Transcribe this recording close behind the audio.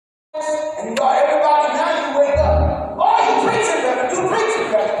And you know, everybody now you wake up. Oh, you preaching, brother. You preaching,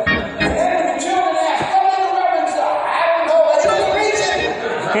 brother. And then when the children ask, what did the reverend say? I don't know, but he was preaching.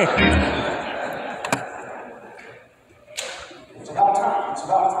 It's about time. It's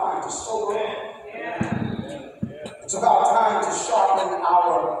about time to sober up. It's about time to sharpen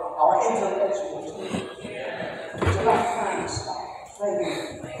our intellectual tools. It's about time to stop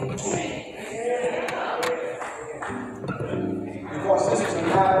playing games. Because this is a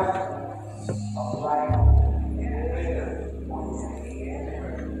matter of life.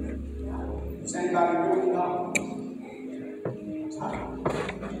 Does anybody really know? Time.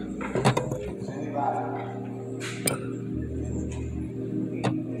 Does anybody?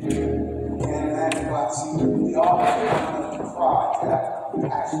 Can't imagine what I see. We all have to cry to have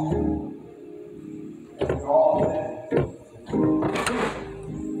passion. We're all living.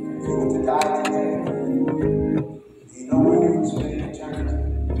 If you were to die today, you know where you would spend eternity.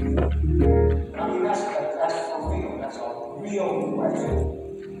 I mean, that's for real. That's a real question.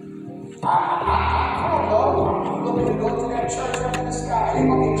 I don't know. I'm looking to go to that church up in the sky. Ain't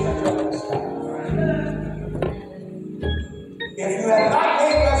gonna be a church up in the sky. If you have not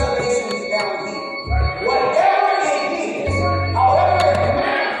made reservations down here, whatever it is, however it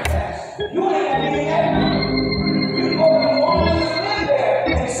manifests, you ain't gonna be there. You go to the woman that's in there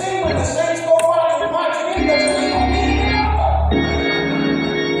and sing when the saints go out and marching in, but you ain't gonna be there.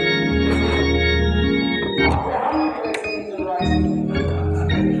 How many things in writing?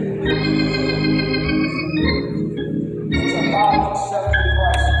 It's about accepting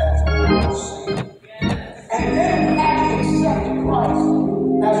Christ as our Savior. And then having accepted Christ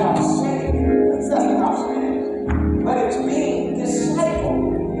as our Savior, accepting our sins, but it's being discipled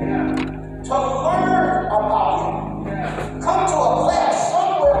to learn about Him. Come to a class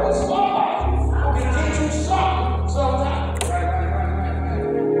somewhere with somebody who can teach you something sometime,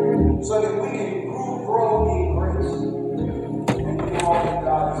 so that we can grow in grace and do all that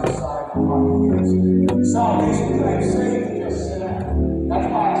God has decided upon us. Salvation, you ain't saved to just sit down. That's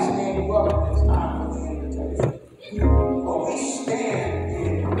why I stand well at this time for the invitation. But we stand in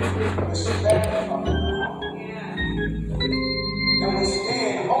respect